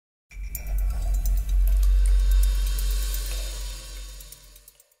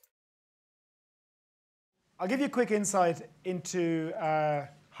I'll give you a quick insight into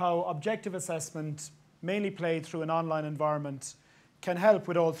how objective assessment, mainly played through an online environment, can help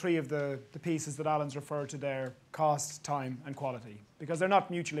with all three of the pieces that Alan's referred to there: cost, time, and quality. Because they're not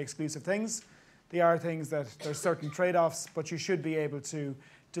mutually exclusive things. They are things that there's certain trade-offs, but you should be able to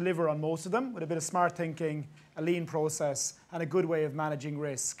deliver on most of them with a bit of smart thinking, a lean process, and a good way of managing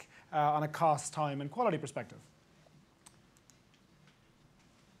risk on a cost, time, and quality perspective.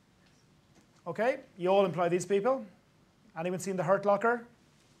 Okay, you all employ these people. Anyone seen The Hurt Locker?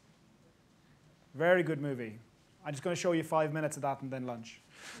 Very good movie. I'm just going to show you 5 minutes of that and then lunch.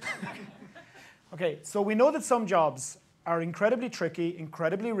 Okay, so we know that some jobs are incredibly tricky,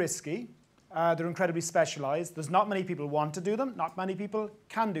 incredibly risky. They're incredibly specialized. There's not many people want to do them. Not many people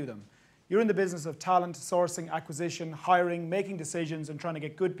can do them. You're in the business of talent, sourcing, acquisition, hiring, making decisions, and trying to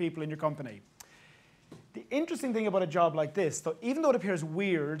get good people in your company. The interesting thing about a job like this, though, even though it appears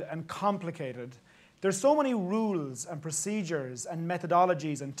weird and complicated, there's so many rules and procedures and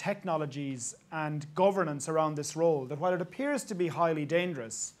methodologies and technologies and governance around this role that while it appears to be highly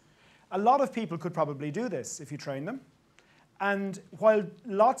dangerous, a lot of people could probably do this if you train them. And while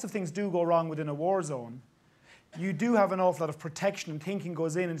lots of things do go wrong within a war zone, you do have an awful lot of protection and thinking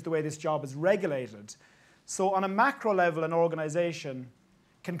goes into the way this job is regulated. So on a macro level, an organization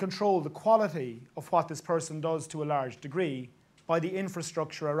can control the quality of what this person does to a large degree by the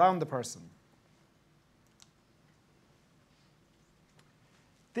infrastructure around the person.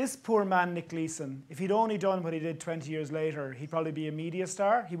 This poor man, Nick Leeson, if he'd only done what he did 20 years later, he'd probably be a media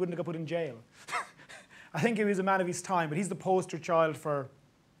star. He wouldn't have got put in jail. I think he was a man of his time, but he's the poster child for...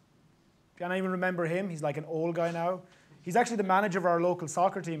 Can I even remember him? He's like an old guy now. He's actually the manager of our local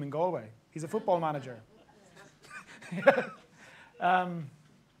soccer team in Galway. He's a football manager.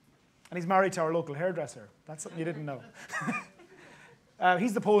 And he's married to our local hairdresser. That's something you didn't know.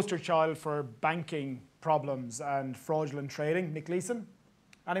 He's the poster child for banking problems and fraudulent trading, Nick Leeson.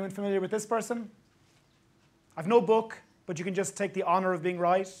 Anyone familiar with this person? I've no book, but you can just take the honor of being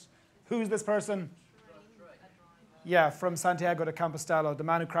right. Who's this person? Yeah, from Santiago de Compostela, the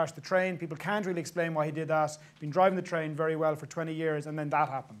man who crashed the train. People can't really explain why he did that. Been driving the train very well for 20 years, and then that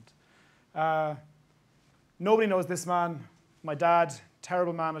happened. Nobody knows this man. My dad,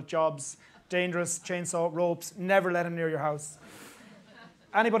 terrible man at jobs, dangerous, chainsaw, ropes, never let him near your house.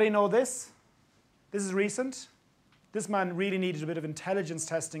 Anybody know this? This is recent. This man really needed a bit of intelligence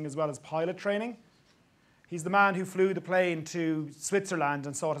testing as well as pilot training. He's the man who flew the plane to Switzerland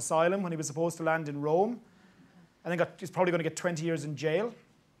and sought asylum when he was supposed to land in Rome. And then he's probably going to get 20 years in jail.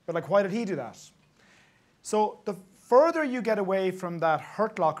 But like, why did he do that? So the further you get away from that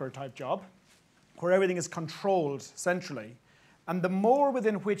Hurt Locker type job, where everything is controlled centrally, and the more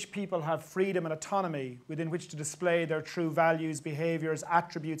within which people have freedom and autonomy within which to display their true values, behaviors,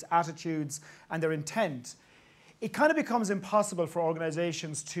 attributes, attitudes, and their intent, it kind of becomes impossible for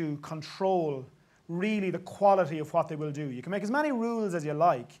organizations to control really the quality of what they will do. You can make as many rules as you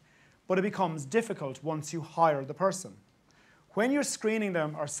like, but it becomes difficult once you hire the person. When you're screening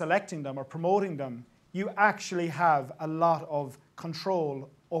them or selecting them or promoting them, you actually have a lot of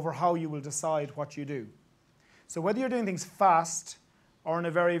control over how you will decide what you do. So whether you're doing things fast or in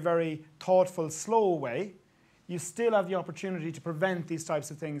a very, very thoughtful, slow way, you still have the opportunity to prevent these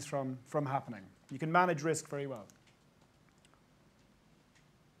types of things from happening. You can manage risk very well.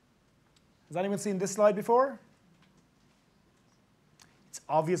 Has anyone seen this slide before? It's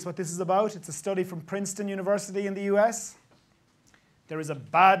obvious what this is about. It's a study from Princeton University in the US. There is a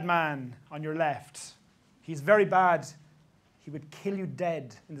bad man on your left. He's very bad. He would kill you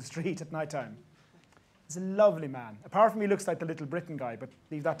dead in the street at nighttime. He's a lovely man. Apart from he looks like the Little Britain guy, but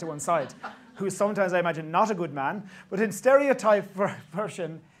leave that to one side, who is sometimes, I imagine, not a good man. But in stereotype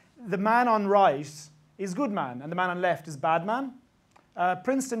version, the man on right is good man, and the man on left is bad man.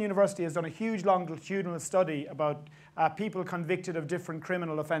 Princeton University has done a huge longitudinal study about people convicted of different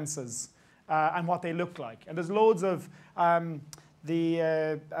criminal offenses and what they look like. And there's loads of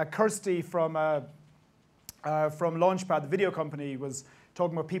Kirsty from Launchpad, the video company, was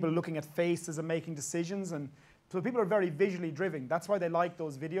talking about people looking at faces and making decisions. And so people are very visually driven. That's why they like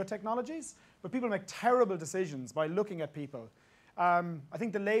those video technologies. But people make terrible decisions by looking at people. I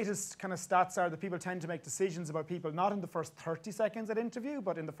think the latest kind of stats are that people tend to make decisions about people not in the first 30 seconds at interview,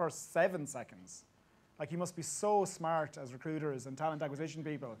 but in the first 7 seconds. Like, you must be so smart as recruiters and talent acquisition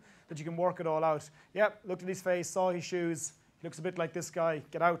people that you can work it all out. Yep, looked at his face, saw his shoes. He looks a bit like this guy.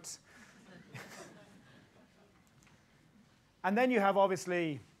 Get out. And then you have,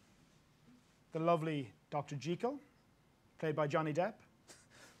 obviously, the lovely Dr. Jekyll, played by Johnny Depp.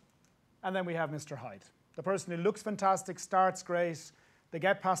 And then we have Mr. Hyde, the person who looks fantastic, starts great, They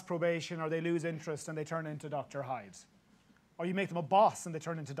get past probation, or they lose interest and they turn into Dr. Hyde. Or you make them a boss and they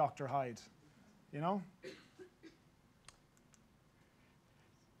turn into Dr. Hyde, you know?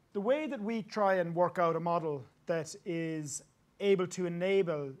 The way that we try and work out a model that is able to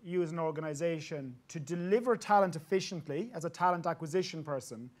enable you as an organization to deliver talent efficiently as a talent acquisition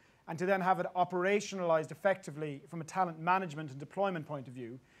person, and to then have it operationalized effectively from a talent management and deployment point of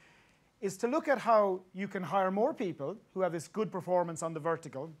view, is to look at how you can hire more people who have this good performance on the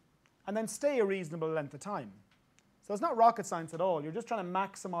vertical and then stay a reasonable length of time. So it's not rocket science at all. You're just trying to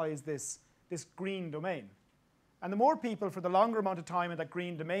maximize this green domain. And the more people for the longer amount of time in that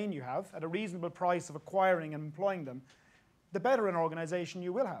green domain you have, at a reasonable price of acquiring and employing them, the better an organization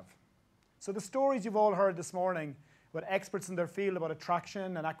you will have. So the stories you've all heard this morning about experts in their field about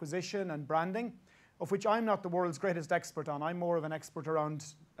attraction and acquisition and branding, of which I'm not the world's greatest expert on. I'm more of an expert around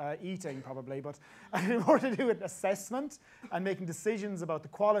eating, probably, but more to do with assessment and making decisions about the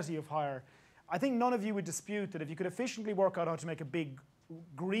quality of hire. I think none of you would dispute that if you could efficiently work out how to make a big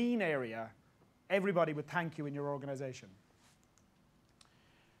green area, everybody would thank you in your organization.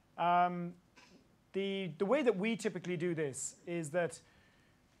 The way that we typically do this is that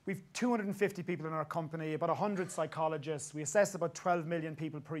we've 250 people in our company, about 100 psychologists. We assess about 12 million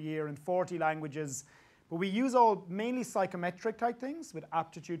people per year in 40 languages. But we use all mainly psychometric type things with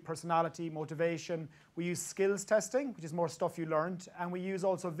aptitude, personality, motivation. We use skills testing, which is more stuff you learned. And we use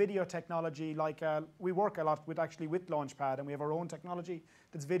also video technology, like we work a lot with Launchpad, and we have our own technology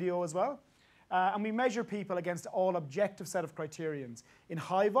that's video as well. And we measure people against all objective set of criterions. In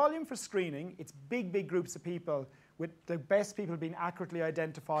high volume for screening, it's big, big groups of people with the best people being accurately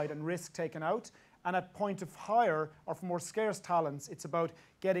identified and risk taken out. And at point of hire, or for more scarce talents, it's about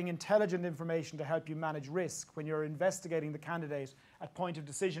getting intelligent information to help you manage risk when you're investigating the candidate at point of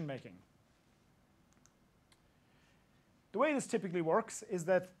decision making. The way this typically works is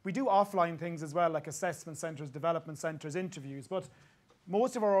that we do offline things as well, like assessment centers, development centers, interviews. But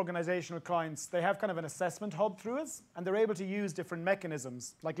most of our organizational clients, they have kind of an assessment hub through us, and they're able to use different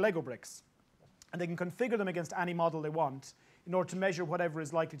mechanisms, like Lego bricks. And they can configure them against any model they want in order to measure whatever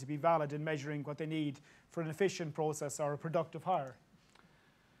is likely to be valid in measuring what they need for an efficient process or a productive hire.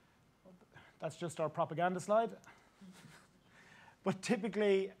 That's just our propaganda slide. But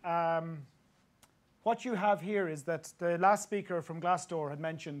typically, what you have here is that the last speaker from Glassdoor had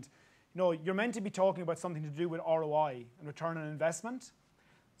mentioned, you're meant to be talking about something to do with ROI and return on investment.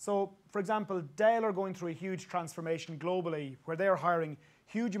 So, for example, Dell are going through a huge transformation globally where they are hiring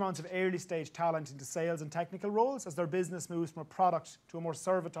huge amounts of early stage talent into sales and technical roles as their business moves from a product to a more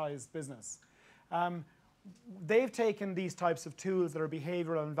servitized business. They've taken these types of tools that are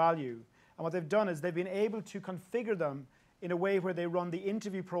behavioral and value, and what they've done is they've been able to configure them in a way where they run the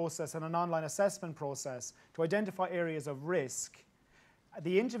interview process and an online assessment process to identify areas of risk.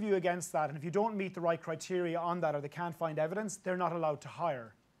 The interview against that, and if you don't meet the right criteria on that or they can't find evidence, they're not allowed to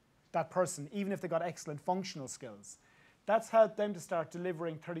hire that person, even if they got excellent functional skills. That's helped them to start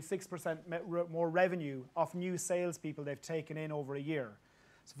delivering 36% more revenue off new salespeople they've taken in over a year.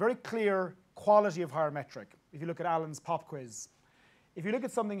 It's a very clear quality of hire metric if you look at Alan's pop quiz. If you look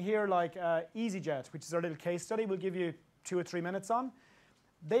at something here like Easyjet, which is our little case study we'll give you 2 or 3 minutes on,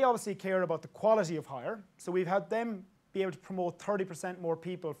 they obviously care about the quality of hire. So we've had them be able to promote 30% more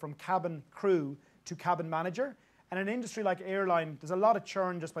people from cabin crew to cabin manager. And in an industry like airline, there's a lot of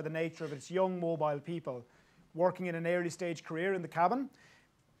churn just by the nature of it. It's young, mobile people working in an early stage career in the cabin.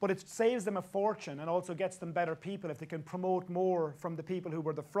 But it saves them a fortune and also gets them better people if they can promote more from the people who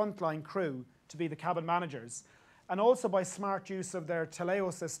were the frontline crew to be the cabin managers. And also by smart use of their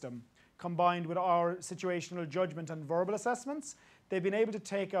Taleo system, combined with our situational judgment and verbal assessments, they've been able to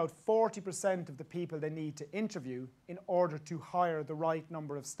take out 40% of the people they need to interview in order to hire the right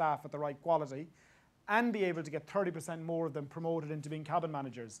number of staff at the right quality, and be able to get 30% more of them promoted into being cabin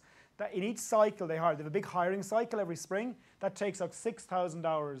managers. That in each cycle they hire, they have a big hiring cycle every spring, that takes out 6,000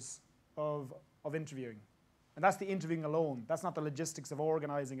 hours of interviewing. And that's the interviewing alone. That's not the logistics of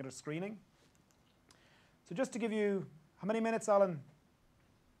organizing it or screening. So just to give you, how many minutes, Alan?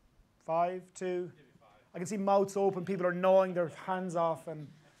 5, 2? I can see mouths open, people are gnawing their hands off, and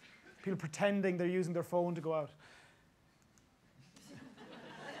people pretending they're using their phone to go out.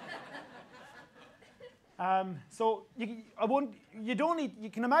 So you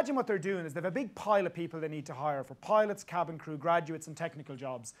can imagine what they're doing is they have a big pile of people they need to hire for pilots, cabin crew, graduates, and technical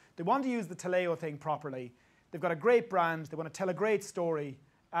jobs. They want to use the Taleo thing properly. They've got a great brand, they want to tell a great story,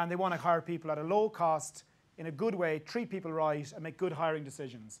 and they want to hire people at a low cost, in a good way, treat people right, and make good hiring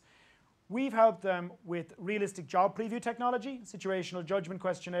decisions. We've helped them with realistic job preview technology, situational judgment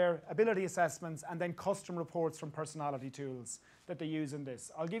questionnaire, ability assessments, and then custom reports from personality tools that they use in this.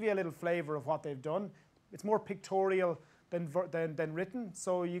 I'll give you a little flavor of what they've done. It's more pictorial than written.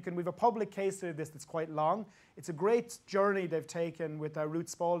 So we have a public case study of this that's quite long. It's a great journey they've taken with Ruth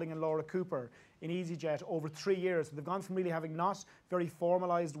Spalding and Laura Cooper in Easyjet over 3 years. So they've gone from really having not very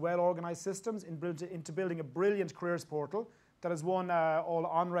formalized, well-organized systems into building a brilliant careers portal that has won all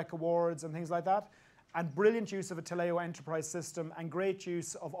on-rec awards and things like that, and brilliant use of a Taleo enterprise system and great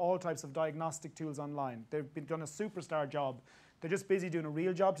use of all types of diagnostic tools online. They've done a superstar job. They're just busy doing a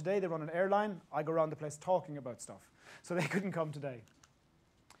real job today. They run an airline. I go around the place talking about stuff. So they couldn't come today.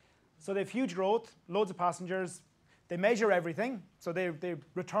 So they have huge growth, loads of passengers. They measure everything. So their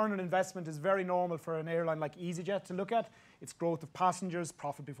return on investment is very normal for an airline like Easyjet to look at. It's growth of passengers,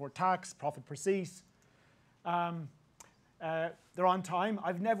 profit before tax, profit per seat. They're on time.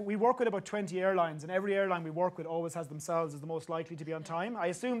 We work with about 20 airlines, and every airline we work with always has themselves as the most likely to be on time. I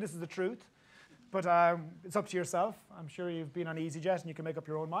assume this is the truth. But it's up to yourself. I'm sure you've been on Easyjet and you can make up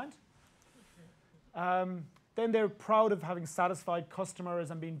your own mind. Then they're proud of having satisfied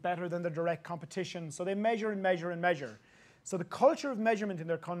customers and being better than their direct competition. So they measure and measure and measure. So the culture of measurement in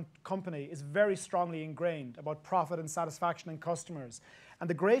their company is very strongly ingrained about profit and satisfaction in customers. And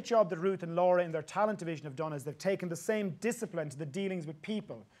the great job that Ruth and Laura in their talent division have done is they've taken the same discipline to the dealings with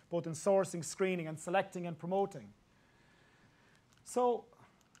people, both in sourcing, screening, and selecting and promoting. So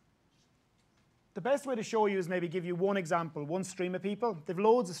the best way to show you is maybe give you one example, one stream of people. They've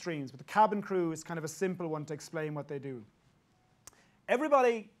loads of streams, but the cabin crew is kind of a simple one to explain what they do.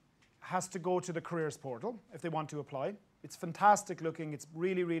 Everybody has to go to the careers portal if they want to apply. It's fantastic looking. It's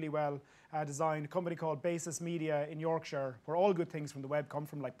really, really well designed. A company called Basis Media in Yorkshire, where all good things from the web come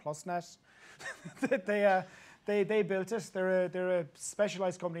from, like PlusNet. they built it. They're a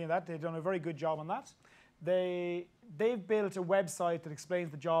specialized company in that. They've done a very good job on that. They've built a website that explains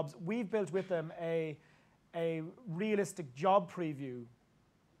the jobs. We've built with them a realistic job preview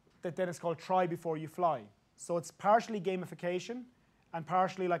that then is called Try Before You Fly. So it's partially gamification and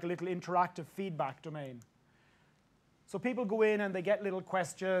partially like a little interactive feedback domain. So people go in and they get little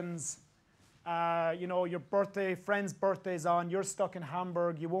questions. Your friend's birthday's on, you're stuck in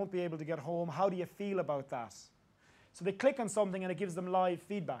Hamburg, you won't be able to get home. How do you feel about that? So they click on something and it gives them live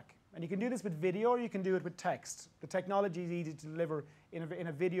feedback. And you can do this with video or you can do it with text. The technology is easy to deliver in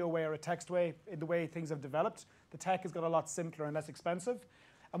a video way or a text way, in the way things have developed. The tech has got a lot simpler and less expensive.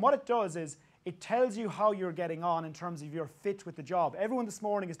 And what it does is it tells you how you're getting on in terms of your fit with the job. Everyone this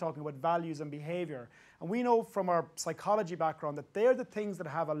morning is talking about values and behavior. And we know from our psychology background that they're the things that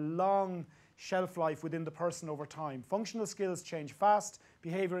have a long shelf life within the person over time. Functional skills change fast.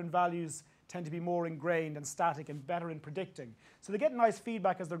 Behavior and values tend to be more ingrained and static and better in predicting. So they get nice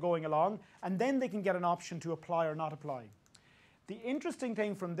feedback as they're going along, and then they can get an option to apply or not apply. The interesting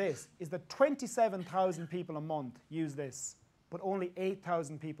thing from this is that 27,000 people a month use this, but only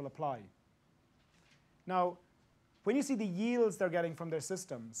 8,000 people apply. Now, when you see the yields they're getting from their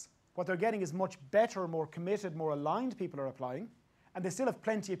systems, what they're getting is much better, more committed, more aligned people are applying, and they still have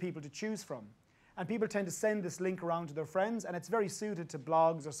plenty of people to choose from. And people tend to send this link around to their friends, and it's very suited to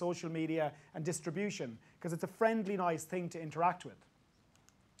blogs or social media and distribution, because it's a friendly, nice thing to interact with.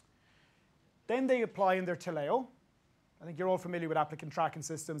 Then they apply in their Taleo. I think you're all familiar with applicant tracking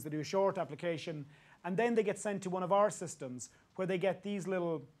systems. They do a short application, and then they get sent to one of our systems, where they get these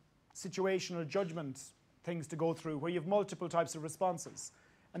little situational judgment things to go through, where you have multiple types of responses.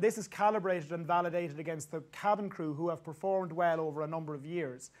 And this is calibrated and validated against the cabin crew who have performed well over a number of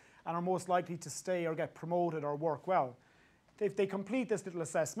years and are most likely to stay or get promoted or work well. If they complete this little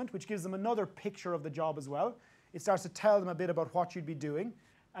assessment, which gives them another picture of the job as well, it starts to tell them a bit about what you'd be doing,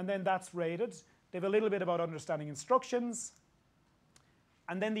 and then that's rated. They have a little bit about understanding instructions,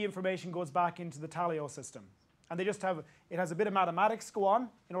 and then the information goes back into the Taleo system. And they just have, it has a bit of mathematics go on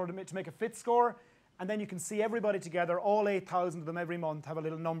in order to make a fit score, and then you can see everybody together, all 8,000 of them every month have a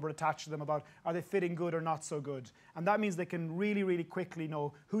little number attached to them about are they fitting good or not so good. And that means they can really, really quickly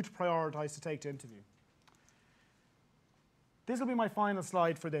know who to prioritize to take to interview. This will be my final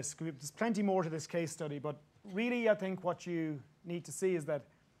slide for this. There's plenty more to this case study, but really I think what you need to see is that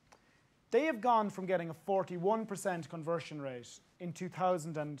they have gone from getting a 41% conversion rate in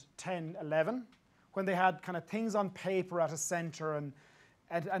 2010-11, when they had kind of things on paper at a center and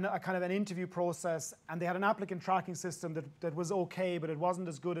a kind of an interview process, and they had an applicant tracking system that was okay, but it wasn't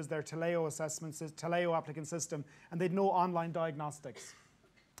as good as their Taleo assessments, Taleo applicant system, and they had no online diagnostics.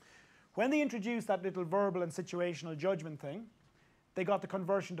 When they introduced that little verbal and situational judgment thing, they got the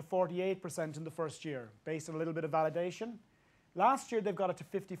conversion to 48% in the first year, based on a little bit of validation. Last year, they've got it to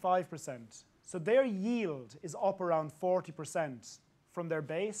 55%. So their yield is up around 40% from their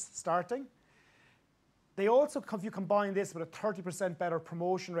base starting. They also, if you combine this with a 30% better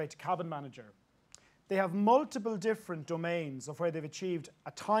promotion rate to cabin manager, they have multiple different domains of where they've achieved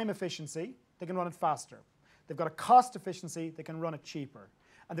a time efficiency, they can run it faster. They've got a cost efficiency, they can run it cheaper.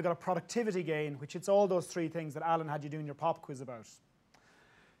 And they've got a productivity gain, which hits all those three things that Alan had you doing your pop quiz about.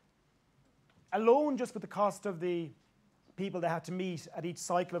 Alone, just with the cost of the people they had to meet at each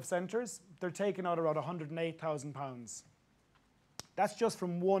cycle of centres, they're taking out around £108,000. That's just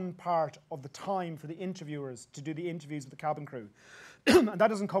from one part of the time for the interviewers to do the interviews with the cabin crew. And that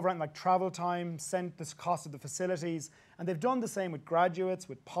doesn't cover anything like travel time, the cost of the facilities. And they've done the same with graduates,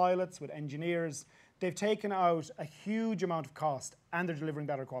 with pilots, with engineers. They've taken out a huge amount of cost and they're delivering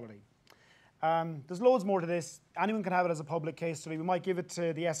better quality. There's loads more to this. Anyone can have it as a public case study. We might give it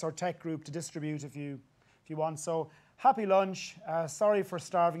to the SR Tech group to distribute if you want. So happy lunch. Sorry for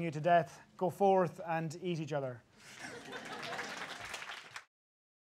starving you to death. Go forth and eat each other.